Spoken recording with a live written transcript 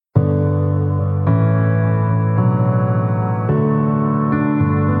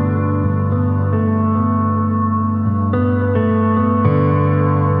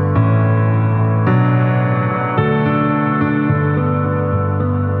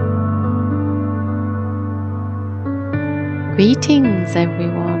Greetings,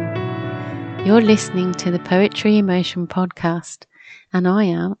 everyone. You're listening to the Poetry Emotion podcast, and I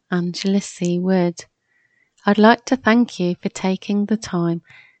am Angela C. Wood. I'd like to thank you for taking the time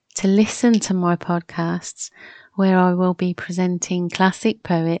to listen to my podcasts, where I will be presenting classic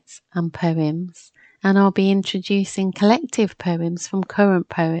poets and poems, and I'll be introducing collective poems from current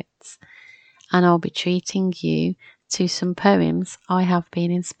poets, and I'll be treating you to some poems I have been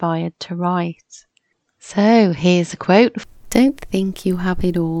inspired to write. So here's a quote. Don't think you have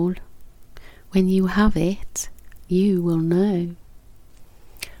it all. When you have it, you will know.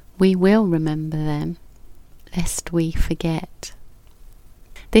 We will remember them, lest we forget.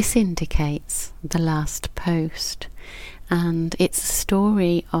 This indicates the last post, and it's a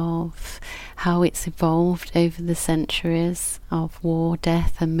story of how it's evolved over the centuries of war,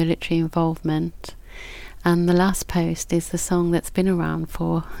 death and military involvement. And the last post is the song that's been around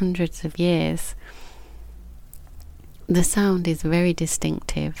for hundreds of years. The sound is very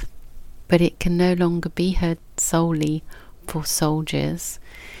distinctive, but it can no longer be heard solely for soldiers,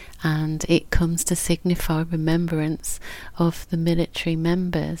 and it comes to signify remembrance of the military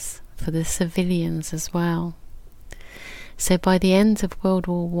members for the civilians as well. So by the end of World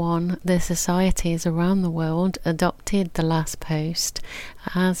War I, the societies around the world adopted the last post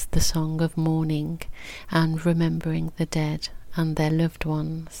as the song of mourning and remembering the dead and their loved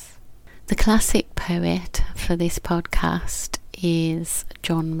ones. The classic poet for this podcast is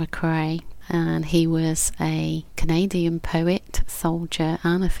John McCrae, and he was a Canadian poet, soldier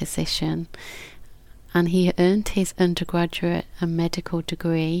and a physician, and he earned his undergraduate and medical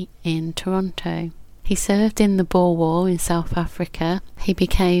degree in Toronto. He served in the Boer War in South Africa. He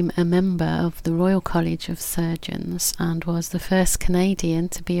became a member of the Royal College of Surgeons and was the first Canadian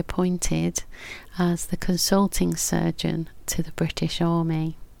to be appointed as the consulting surgeon to the British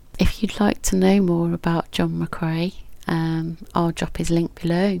Army. If you'd like to know more about John McCrae, I'll drop his link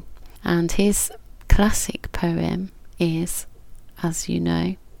below. And his classic poem is, as you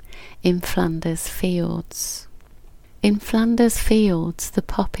know, In Flanders Fields. In Flanders Fields the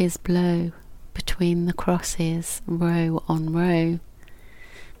poppies blow, between the crosses, row on row,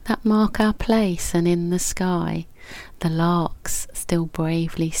 that mark our place, and in the sky the larks still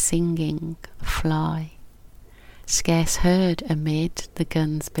bravely singing fly, scarce heard amid the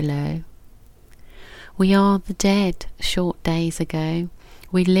guns below. We are the dead. Short days ago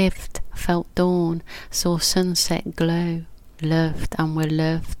we lived, felt dawn, saw sunset glow, loved and were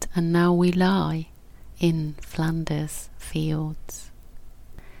loved, and now we lie in Flanders Fields.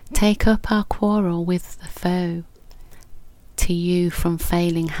 Take up our quarrel with the foe, to you from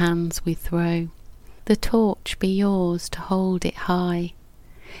failing hands we throw. The torch be yours to hold it high.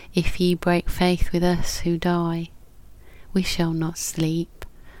 If ye break faith with us who die, we shall not sleep,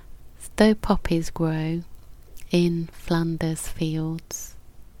 though poppies grow in Flanders Fields.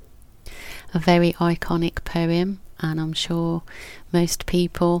 A very iconic poem, and I'm sure most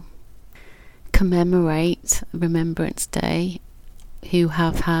people commemorate Remembrance Day who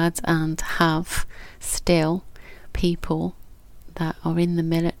have had and have still people that are in the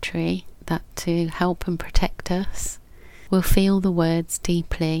military that to help and protect us will feel the words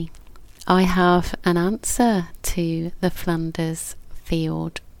deeply. I have an answer to the Flanders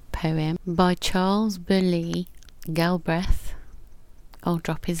Field poem by Charles Burleigh Galbraith. I'll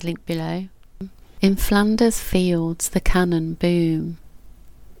drop his link below. In Flanders Fields the cannon boom,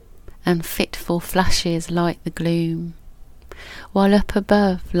 and fitful flashes light the gloom, while up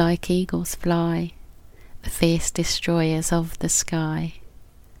above like eagles fly the fierce destroyers of the sky.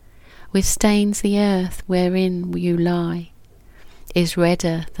 With stains the earth wherein you lie is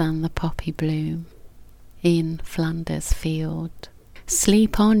redder than the poppy bloom in Flanders Field.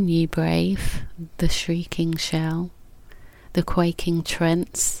 Sleep on, ye brave, the shrieking shell, the quaking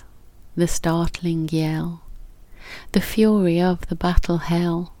trents, the startling yell, the fury of the battle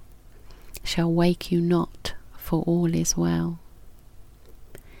hell shall wake you not, for all is well.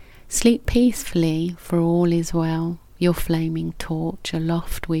 Sleep peacefully, for all is well. Your flaming torch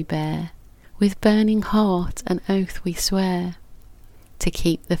aloft we bear, with burning heart and oath we swear, to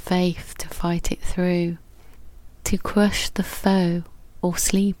keep the faith, to fight it through, to crush the foe, or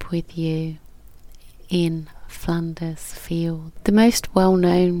sleep with you in Flanders Field. The most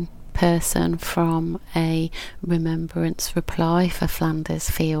well-known person from a remembrance reply for Flanders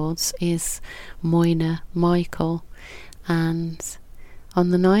Fields is Moyna Michael, and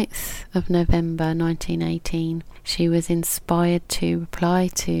on the 9th of November 1918 she was inspired to reply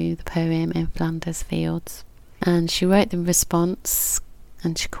to the poem In Flanders Fields, and she wrote the response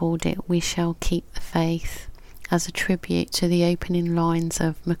and she called it We Shall Keep the Faith, as a tribute to the opening lines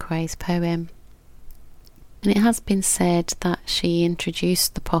of McCrae's poem. And it has been said that she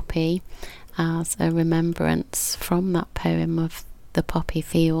introduced the poppy as a remembrance from that poem of the poppy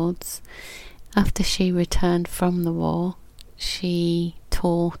fields. After she returned from the war, she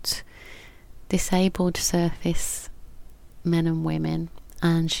taught disabled service men and women,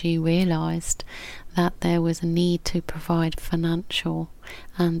 and she realised that there was a need to provide financial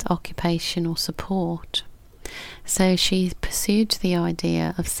and occupational support. So she pursued the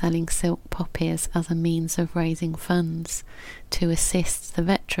idea of selling silk poppies as a means of raising funds to assist the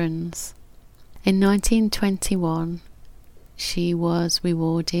veterans. In 1921, she was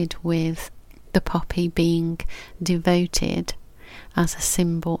rewarded with the poppy being devoted as a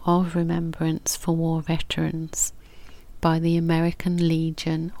symbol of remembrance for war veterans by the American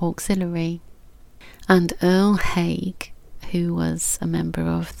Legion Auxiliary. And Earl Haig, who was a member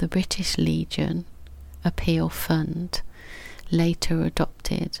of the British Legion Appeal Fund, later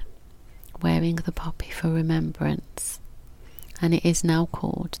adopted wearing the poppy for remembrance, and it is now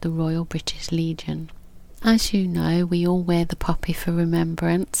called the Royal British Legion. As you know, we all wear the poppy for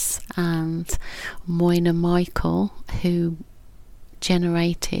remembrance, and Moyna Michael, who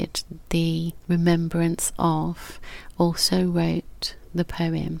generated the remembrance of, also wrote the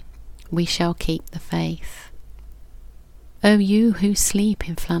poem We Shall Keep the Faith. O you who sleep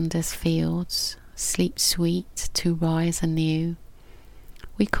in Flanders fields, sleep sweet to rise anew.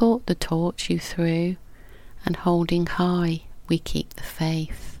 We caught the torch you threw, and holding high we keep the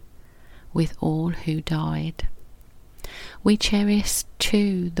faith with all who died. We cherish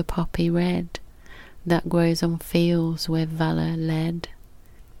too the poppy red that grows on fields where valour led.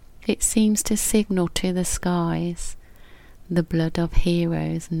 It seems to signal to the skies the blood of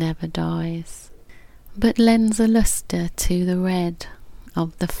heroes never dies, but lends a lustre to the red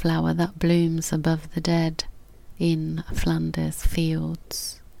of the flower that blooms above the dead in Flanders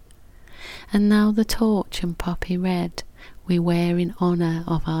fields. And now the torch and poppy red we wear in honour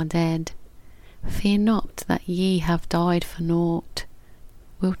of our dead. Fear not that ye have died for naught,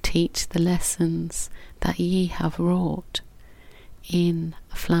 we'll teach the lessons that ye have wrought in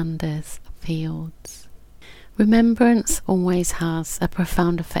Flanders fields. Remembrance always has a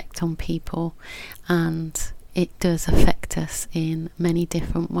profound effect on people, and it does affect us in many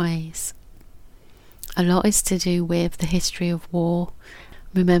different ways. A lot is to do with the history of war,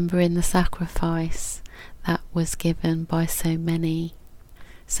 remembering the sacrifice that was given by so many.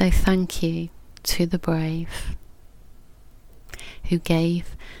 So thank you to the brave who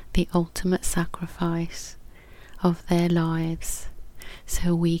gave the ultimate sacrifice of their lives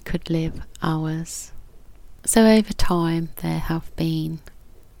so we could live ours. So over time there have been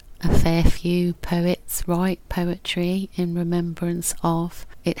a fair few poets write poetry in remembrance of.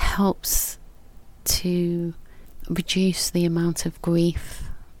 It helps to reduce the amount of grief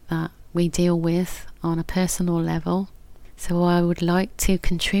that we deal with on a personal level. So I would like to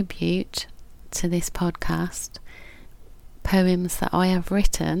contribute to this podcast poems that I have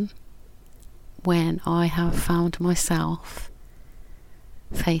written when I have found myself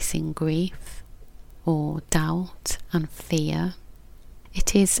facing grief or doubt and fear.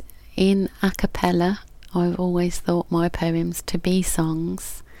 It is in a cappella. I've always thought my poems to be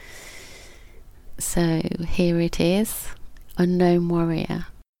songs. So here it is, Unknown Warrior.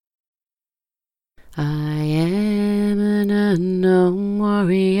 I am an unknown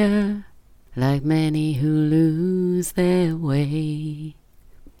warrior, like many who lose their way.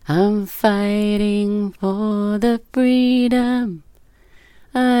 I'm fighting for the freedom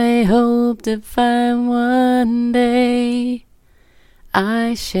I hope to find one day.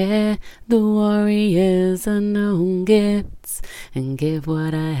 I share the warrior's unknown gifts and give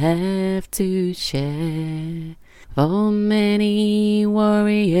what I have to share. For many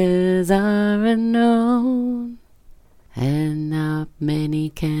warriors are unknown, and not many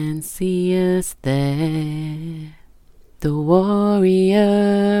can see us there. The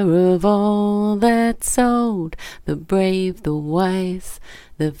warrior of all that's old, the brave, the wise,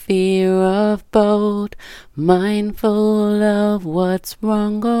 the fear of bold, mindful of what's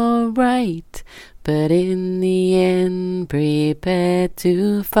wrong or right, but in the end prepared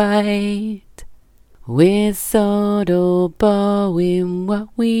to fight. With sword or bow in what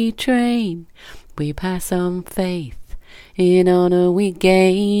we train, we pass on faith. In honor we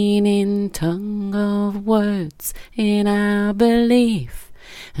gain, in tongue of words, in our belief,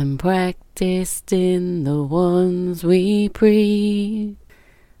 and practiced in the ones we preach.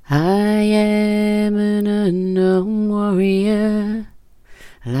 I am an unknown warrior,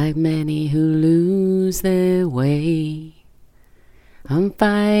 like many who lose their way. I'm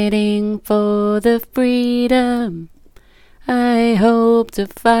fighting for the freedom I hope to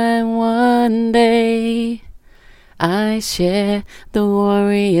find one day. I share the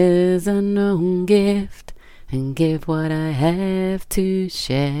warrior's unknown gift and give what I have to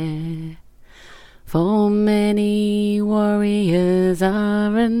share. For many warriors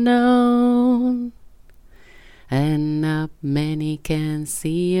are unknown, and not many can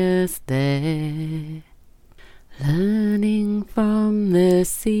see us there. Learning from the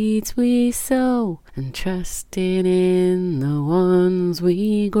seeds we sow and trusting in the ones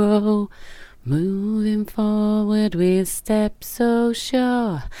we grow. Moving forward with steps so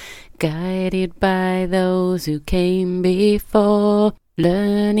sure, guided by those who came before.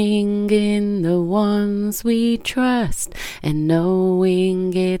 Learning in the ones we trust and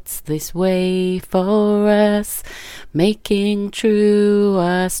knowing it's this way for us. Making true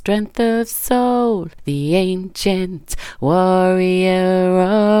our strength of soul, the ancient warrior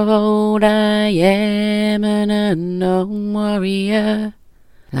of old. I am an unknown warrior,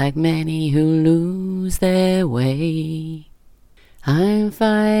 like many who lose their way. I'm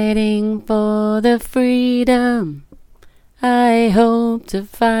fighting for the freedom I hope to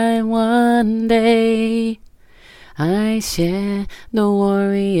find one day. I share the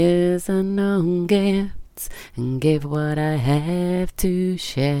warrior's unknown gifts and give what I have to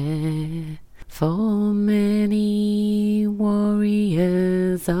share. For many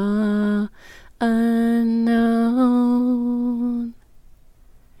warriors are unknown,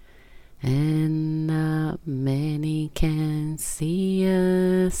 and not many can see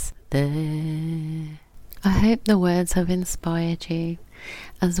us there. I hope the words have inspired you,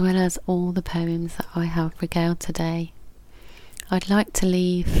 as well as all the poems that I have regaled today. I'd like to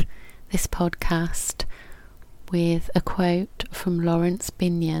leave this podcast with a quote from Lawrence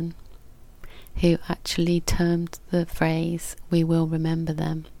Binyon, who actually termed the phrase, "We will remember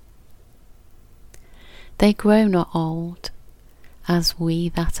them." They grow not old, as we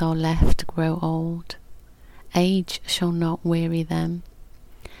that are left grow old. Age shall not weary them,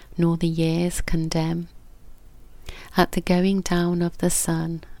 nor the years condemn. At the going down of the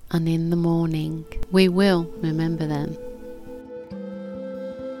sun and in the morning, we will remember them.